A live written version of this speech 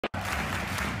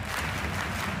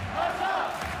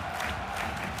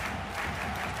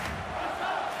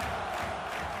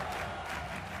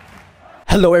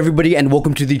Hello everybody and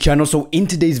welcome to the channel. So in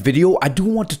today's video, I do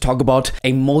want to talk about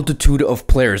a multitude of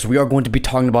players. We are going to be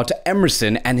talking about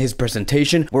Emerson and his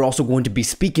presentation. We're also going to be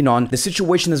speaking on the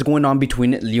situation that's going on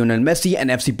between Lionel Messi and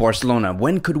FC Barcelona.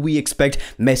 When could we expect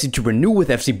Messi to renew with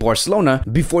FC Barcelona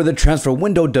before the transfer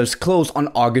window does close on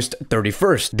August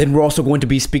 31st? Then we're also going to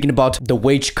be speaking about the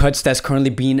wage cuts that's currently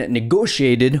being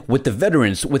negotiated with the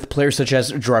veterans, with players such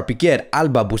as Gerard Piqué,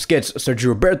 Alba, Busquets, Sergio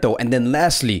Roberto, and then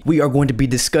lastly, we are going to be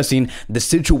discussing the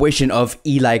situation of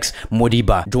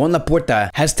Moriba. Joan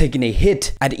Laporta has taken a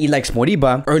hit at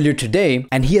Moriba earlier today,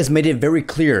 and he has made it very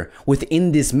clear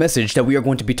within this message that we are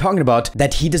going to be talking about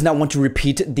that he does not want to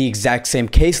repeat the exact same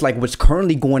case like what's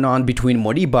currently going on between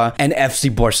Moriba and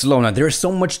FC Barcelona. There is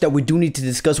so much that we do need to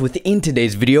discuss within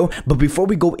today's video, but before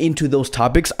we go into those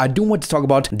topics, I do want to talk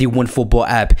about the OneFootball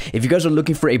app. If you guys are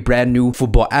looking for a brand new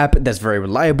football app that's very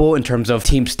reliable in terms of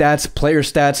team stats, player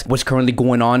stats, what's currently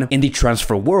going on in the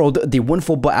transfer world, the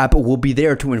OneFootball app will be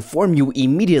there to inform you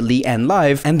immediately and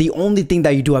live, and the only thing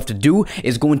that you do have to do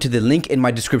is go into the link in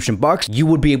my description box. You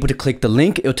would be able to click the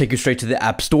link, it'll take you straight to the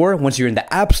App Store. Once you're in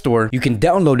the App Store, you can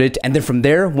download it, and then from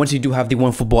there, once you do have the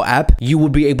OneFootball app, you will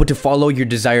be able to follow your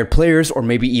desired players or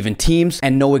maybe even teams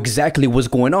and know exactly what's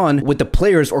going on with the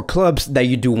players or clubs that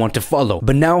you do want to follow.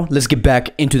 But now, let's get back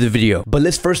into the video. But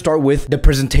let's first start with the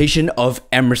presentation of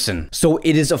Emerson. So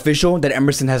it is official that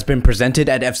Emerson has been presented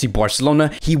at FC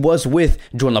Barcelona. He was with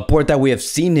Joan Laporta. We have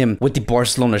seen him with the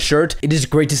Barcelona shirt. It is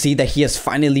great to see that he has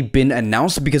finally been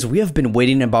announced because we have been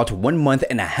waiting about 1.5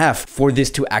 months for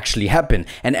this to actually happen,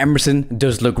 and Emerson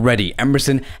does look ready.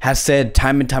 Emerson has said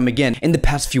time and time again in the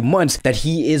past few months that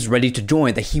he is ready to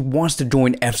join, that he wants to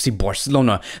join FC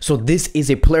Barcelona. So this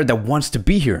is a player that wants to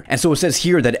be here. And so it says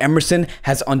here that Emerson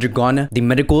has undergone the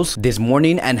medicals this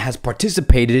morning and has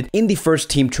participated in the first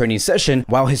team training session,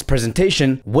 while his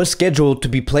presentation was scheduled to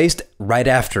be placed right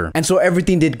after. And so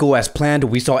everything did go as planned.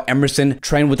 We saw Emerson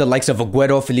train with the likes of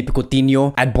Aguero,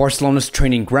 Coutinho at Barcelona's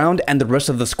training ground, and the rest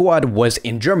of the squad was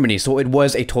in Germany. So it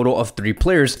was a total of 3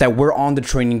 players that were on the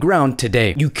training ground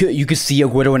today. You could see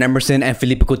Aguero and Emerson and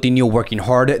Coutinho working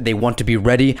hard. They want to be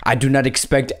ready. I do not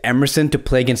expect Emerson to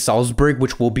play against Salzburg,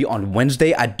 which will be on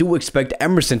Wednesday. I do expect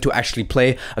Emerson to actually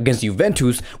play against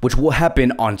Juventus, which will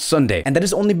happen on Sunday. And that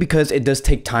is only because it does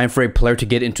take time for a player to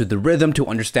get into the rhythm, to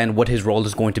understand what his role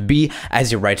is going to be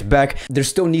as a right back. There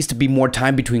still needs to be more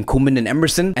time between Koeman and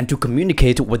Emerson and to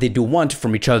communicate what they do want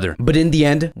from each other. But in the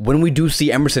end, when we do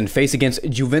see Emerson face against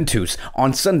Juventus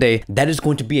on Sunday, that is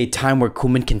going to be a time where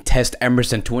Koeman can test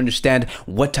Emerson to understand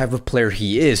what type of player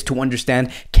he is, to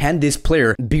understand, can this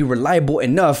player be reliable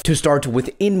enough to start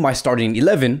within my starting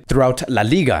 11 throughout La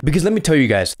Liga? Because let me tell you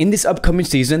guys, in this upcoming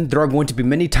season, there are going to be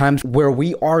many times where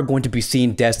we are going to be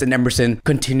seeing Dest and Emerson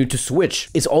continue to switch.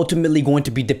 It's ultimately going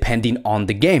to be depending on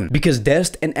the game, because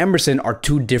Dest and Emerson are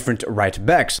two different right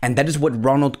backs, and that is what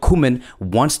Ronald Koeman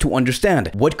wants to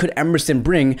understand. What could Emerson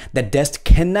bring that Dest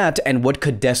cannot, and what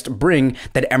could Dest bring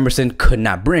that Emerson could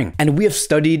not bring? And we have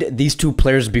studied these two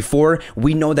players before.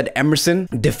 We know that Emerson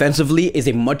defensively is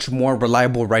a much more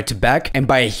reliable right back, and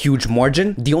by a huge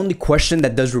margin. The only question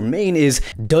that does remain is,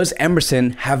 does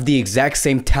Emerson have the exact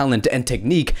same talent and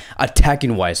technique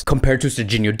attacking wise compared to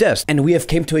Serginho Dest? And we have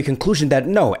came to a conclusion that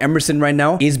no, Emerson right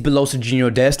now is below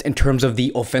Serginho Dest in terms of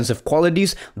the offensive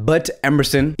qualities, but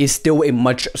Emerson is still a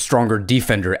much stronger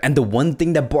defender. And the one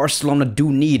thing that Barcelona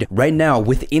do need right now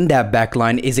within that back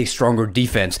line is a stronger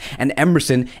defense, and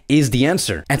Emerson is the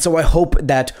answer. And so I hope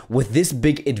that with this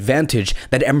big advantage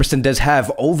that Emerson does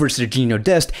have over Serginho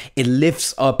Dest, it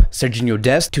lifts up Serginho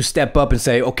Dest to step up and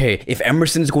say, okay, if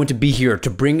Emerson is going to be here to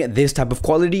bring this type of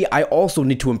quality, I also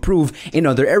need to improve in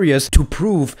other areas to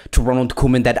prove to Ronald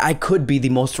Koeman that I could be the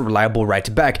most reliable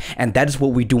right back. And that is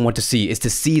what we do want to see, is to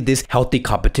see this healthy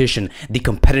competition, the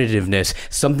competitiveness,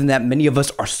 something that many of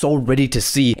us are so ready to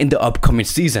see in the upcoming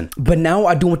season. But now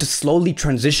I do want to slowly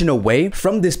transition away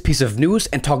from this piece of news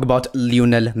and talk about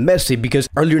Lionel Messi, because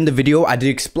earlier in the video I did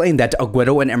explain that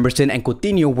Aguero and Emerson and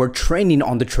Coutinho were training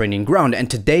on the training ground, and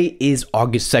today is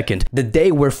August 2nd, the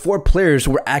day where 4 players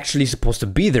were actually supposed to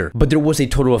be there, but there was a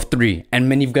total of 3, and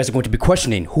many of you guys are going to be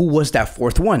questioning who was that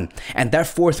 4th one, and that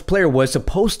 4th player was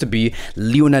supposed to be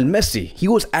Lionel Messi. He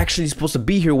was actually supposed to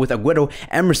be here with Aguero,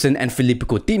 Emerson, and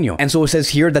Coutinho. And so it says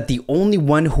here that the only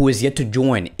one who is yet to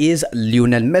join is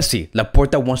Lionel Messi.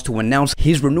 Laporta wants to announce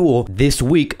his renewal this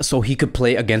week so he could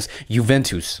play against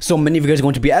Juventus. So many of you guys are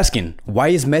going to be asking, why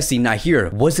is Messi not here?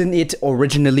 Wasn't it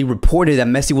originally reported that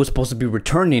Messi was supposed to be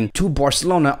returning to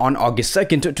Barcelona on August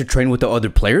 2nd to train with the other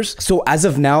players? So as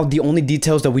of now, the only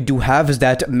details that we do have is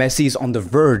that Messi is on the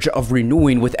verge of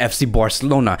renewing with FC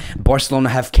Barcelona. Barcelona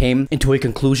have came into a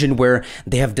conclusion where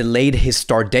they have delayed his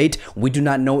start date. We do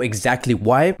not know exactly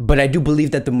why, but I do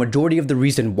believe that the majority of the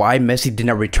reason why Messi did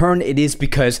not return, it is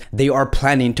because they are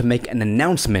planning to make an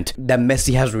announcement that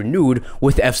Messi has renewed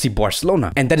with FC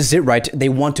Barcelona. And that is it, right? They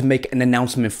want to make an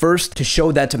announcement first to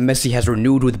show that Messi has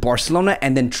renewed with Barcelona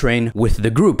and then train with the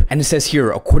group. And it says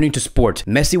here, according to Sport,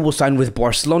 Messi will sign with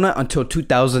Barcelona until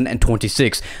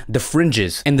 2026. The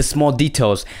fringes and the small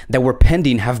details that were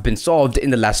pending have been solved in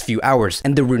the last few hours,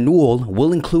 and the renewal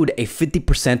will include a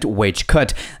 50% wage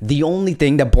cut. The only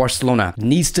thing that Barcelona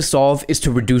needs to solve is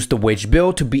to reduce the wage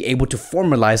bill to be able to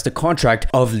formalize the contract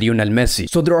of Lionel Messi.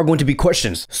 So there are going to be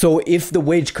questions. So if the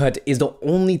wage cut is the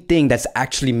only thing that's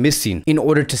actually missing in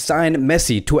order to sign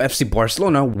Messi to FC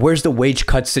Barcelona, where's the wage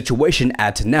cut situation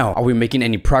at now? Are we making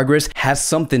any progress? Has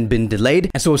something been delayed?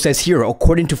 And so it says here,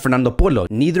 according to Fernando Polo,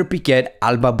 neither Piqué,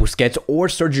 Alba, Busquets, or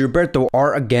Sergio Roberto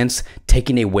are against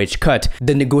taking a wage cut.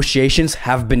 The negotiations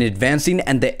have been advancing,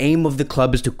 and the aim of the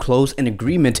club is to close an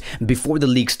agreement before the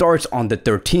league starts on the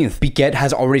 13th. Piqué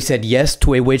has already said yes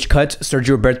to a wage cut.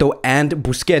 Sergio Roberto and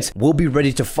Busquets will be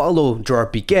ready to follow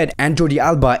Gerard Piqué, and Jordi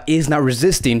Alba is not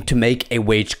resisting to make a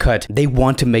wage cut. They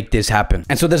want to make this happen.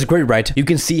 And so that's great, right? You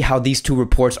can see how these two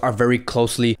reports are very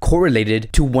closely correlated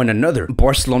to one another.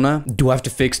 Barcelona do have to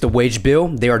fix the wage bill.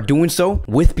 They are doing so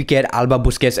with Piqué, Alba,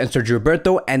 Busquets, and Sergio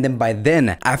Roberto, and then by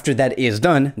then, after that is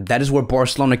done, that is where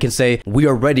Barcelona can say, we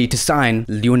are ready to sign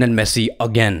Lionel Messi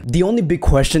again. The only big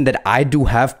question that I do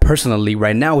have personally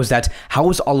right now is that how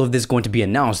is all of this going to be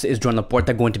announced? Is Joan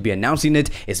Laporta going to be announcing it?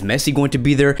 Is Messi going to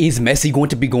be there? Is Messi going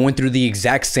to be going through the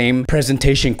exact same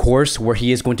presentation course where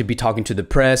he is going to be talking to the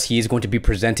press? He is going to be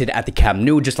presented at the Camp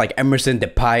Nou just like Emerson,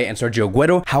 Depay, and Sergio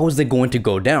Aguero. How is it going to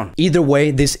go down? Either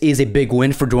way, this is a big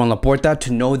win for Joan Laporta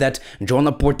to know that Joan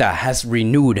Laporta has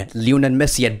renewed Lionel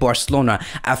Messi at Barcelona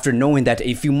after knowing that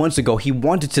a few months ago he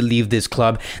wanted to leave this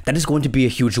club. That is going to be a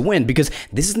huge win, because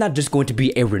this is not just going to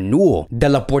be a renewal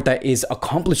that Laporta is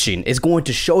accomplishing. It's going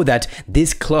to show that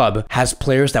this club has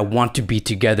players that want to be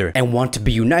together and want to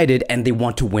be united, and they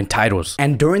want to win titles.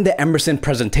 And during the Emerson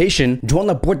presentation, Joan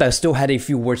Laporta still had a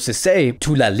few words to say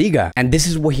to La Liga, and this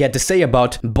is what he had to say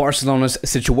about Barcelona's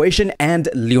situation and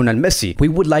Lionel Messi. We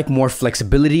would like more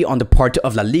flexibility on the part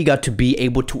of La Liga to be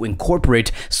able to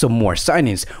incorporate some more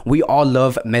signings. We all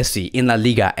love Messi in La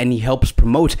Liga, and he helps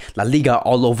promote La Liga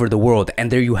all over the world.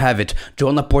 And there you have it.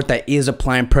 Joan Laporta is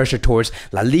applying pressure towards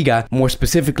La Liga, more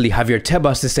specifically Javier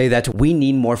Tebas, to say that we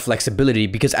need more flexibility,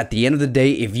 because at the end of the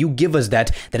day, if you give us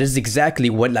that, that is exactly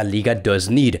what La Liga does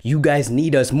need. You guys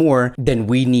need us more than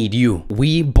we need you.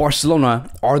 We,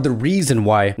 Barcelona, are the reason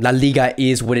why La Liga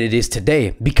is what it is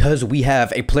today, because we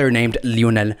have a player named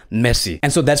Lionel Messi.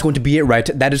 And so that's going to be it, right?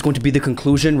 That is going to be the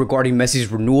conclusion regarding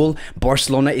Messi's renewal.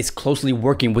 Barcelona is closely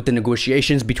working with the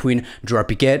negotiations between Gerard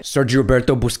Piqué, Sergio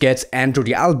Roberto, Busquets, and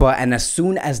Jordi Alba, and as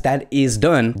soon as that is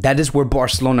done, that is where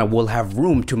Barcelona will have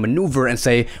room to maneuver and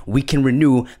say, we can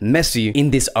renew Messi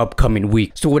in this upcoming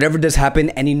week. So whatever does happen,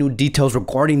 any new details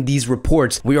regarding these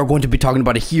reports, we are going to be talking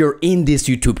about it here in this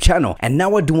YouTube channel. And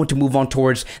now I do want to move on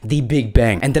towards the big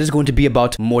bang, and that is going to be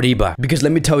about Moriba, because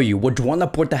let me tell you, what Joan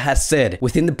Laporta has said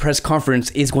within the press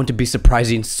conference is going to be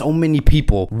surprising so many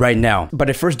people right now. But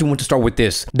I first do want to start with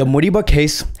this. The Moriba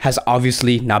case has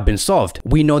obviously not been solved.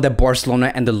 We know that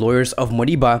Barcelona and the lawyers of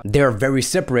Moriba, they are very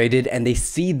separated, and they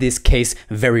see this case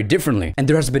very differently. And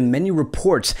there has been many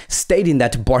reports stating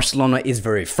that Barcelona is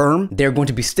very firm. They're going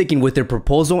to be sticking with their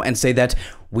proposal and say that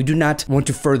we do not want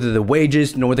to further the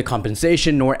wages, nor the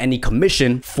compensation, nor any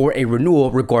commission for a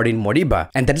renewal regarding Moriba.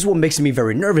 And that is what makes me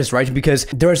very nervous, right? Because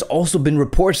there has also been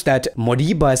reports that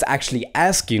Moriba is actually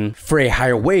asking for a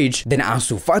higher wage than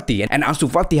Ansu Fati. And Ansu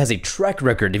Fati has a track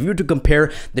record. If you were to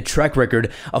compare the track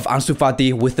record of Ansu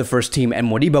Fati with the first team and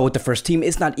Moriba with the first team,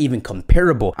 it's not even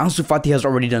comparable. Ansu Fati has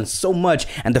already done so much,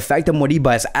 and the fact that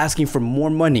Moriba is asking for more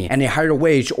money and a higher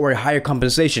wage or a higher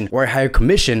compensation or a higher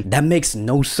commission, that makes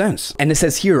no sense. And it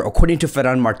says here, according to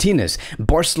Ferran Martinez,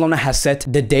 Barcelona has set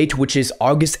the date, which is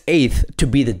August 8th, to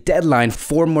be the deadline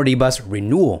for Moriba's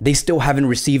renewal. They still haven't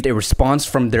received a response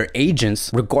from their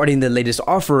agents regarding the latest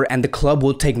offer, and the club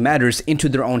will take matters into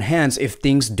their own hands if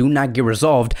things do not get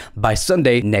resolved by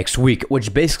Sunday next week,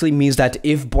 which basically means that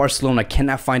if Barcelona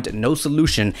cannot find no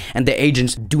solution and the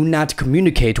agents do not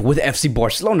communicate with FC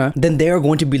Barcelona, then they are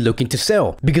going to be looking to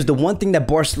sell. Because the one thing that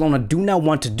Barcelona do not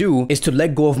want to do is to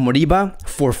let go of Moriba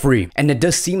for free. And it does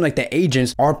does seem like the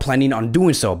agents are planning on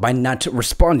doing so by not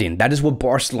responding. That is what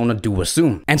Barcelona do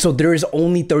assume. And so there is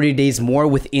only 30 days more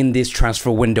within this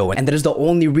transfer window, and that is the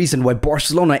only reason why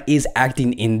Barcelona is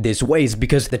acting in this way, is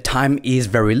because the time is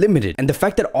very limited. And the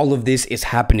fact that all of this is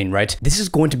happening, right, this is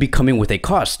going to be coming with a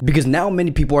cost, because now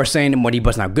many people are saying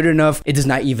Moriba's not good enough, it does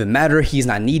not even matter, he's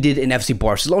not needed in FC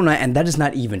Barcelona, and that is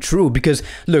not even true. Because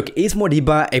look, is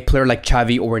Moriba a player like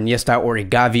Xavi or Iniesta or a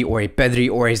Gavi or a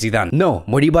Pedri or a Zidane? No,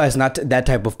 Moriba is not that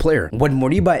type of player. What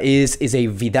Moriba is a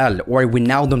Vidal or a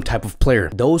Wijnaldum type of player.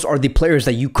 Those are the players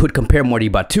that you could compare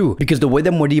Moriba to, because the way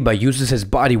that Moriba uses his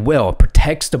body well,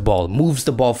 protects the ball, moves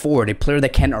the ball forward, a player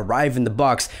that can arrive in the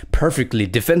box perfectly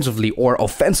defensively or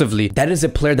offensively, that is a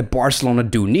player that Barcelona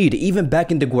do need. Even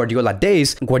back in the Guardiola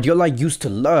days, Guardiola used to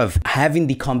love having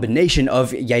the combination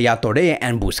of Yaya Touré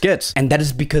and Busquets, and that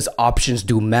is because options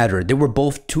do matter. They were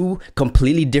both two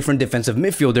completely different defensive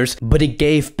midfielders, but it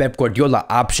gave Pep Guardiola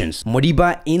options.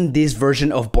 Moriba in this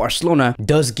version of Barcelona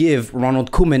does give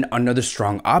Ronald Koeman another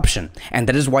strong option, and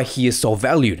that is why he is so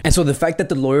valued. And so the fact that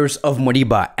the lawyers of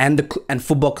Moriba and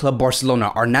Football Club Barcelona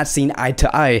are not seeing eye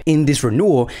to eye in this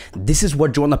renewal, this is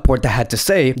what Joan Laporta had to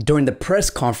say during the press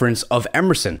conference of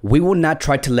Emerson. We will not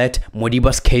try to let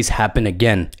Moriba's case happen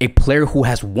again. A player who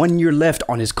has 1 year left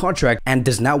on his contract and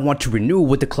does not want to renew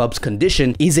with the club's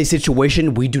condition is a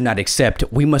situation we do not accept.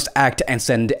 We must act and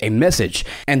send a message.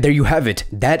 And there you have it.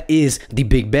 That is the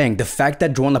Big Bang. The fact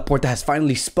that Joan Laporta has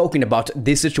finally spoken about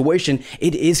this situation,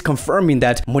 it is confirming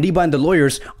that Moriba and the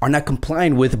lawyers are not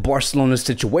complying with Barcelona's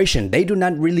situation. They do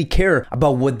not really care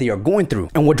about what they are going through.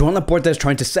 And what Joan Laporta is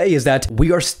trying to say is that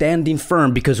we are standing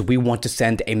firm because we want to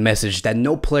send a message that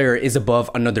no player is above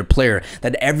another player,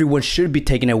 that everyone should be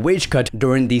taking a wage cut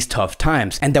during these tough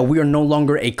times, and that we are no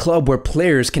longer a club where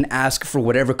players can ask for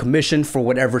whatever commission, for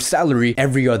whatever salary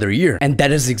every other year. And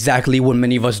that is exactly what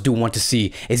many of us do want to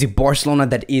see, is a Barcelona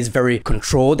that is very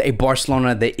controlled, a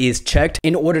Barcelona that is checked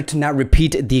in order to not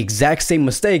repeat the exact same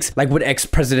mistakes like what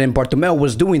ex-president Bartomeu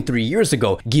was doing 3 years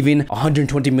ago, giving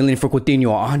 120 million for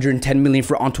Coutinho, 110 million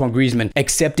for Antoine Griezmann,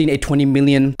 accepting a 20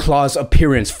 million clause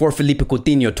appearance for Felipe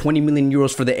Coutinho, 20 million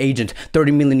euros for the agent,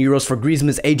 30 million euros for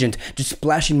Griezmann's agent, just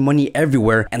splashing money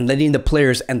everywhere and letting the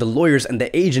players and the lawyers and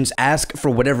the agents ask for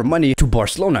whatever money to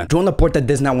Barcelona. Joan Laporta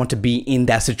does not want to be in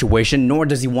that situation, nor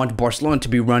does he want Barcelona to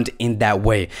be run in that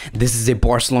way. This is a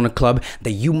Barcelona club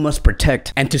that you must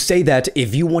protect. And to say that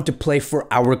if you want to play for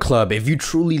our club, if you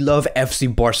truly love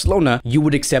FC Barcelona, you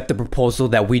would accept the proposal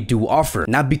that we do offer,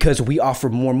 not because we offer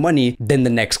more money than the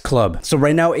next club. So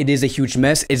right now it is a huge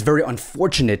mess. It's very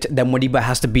unfortunate that Moriba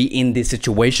has to be in this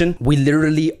situation. We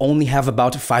literally only have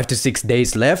about 5 to 6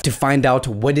 days left to find out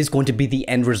what is going to be the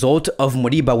end result of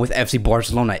Moriba with FC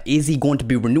Barcelona. Is he going to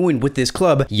be renewing with this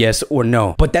club? Yes or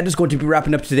no? But that is going to be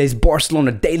wrapping up today's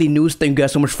Barcelona daily news. Thank you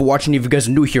guys so much for watching. If you guys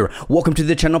are new here, welcome to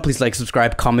the channel. Please like,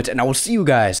 subscribe, comment, and I will see you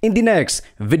guys in the next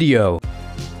video.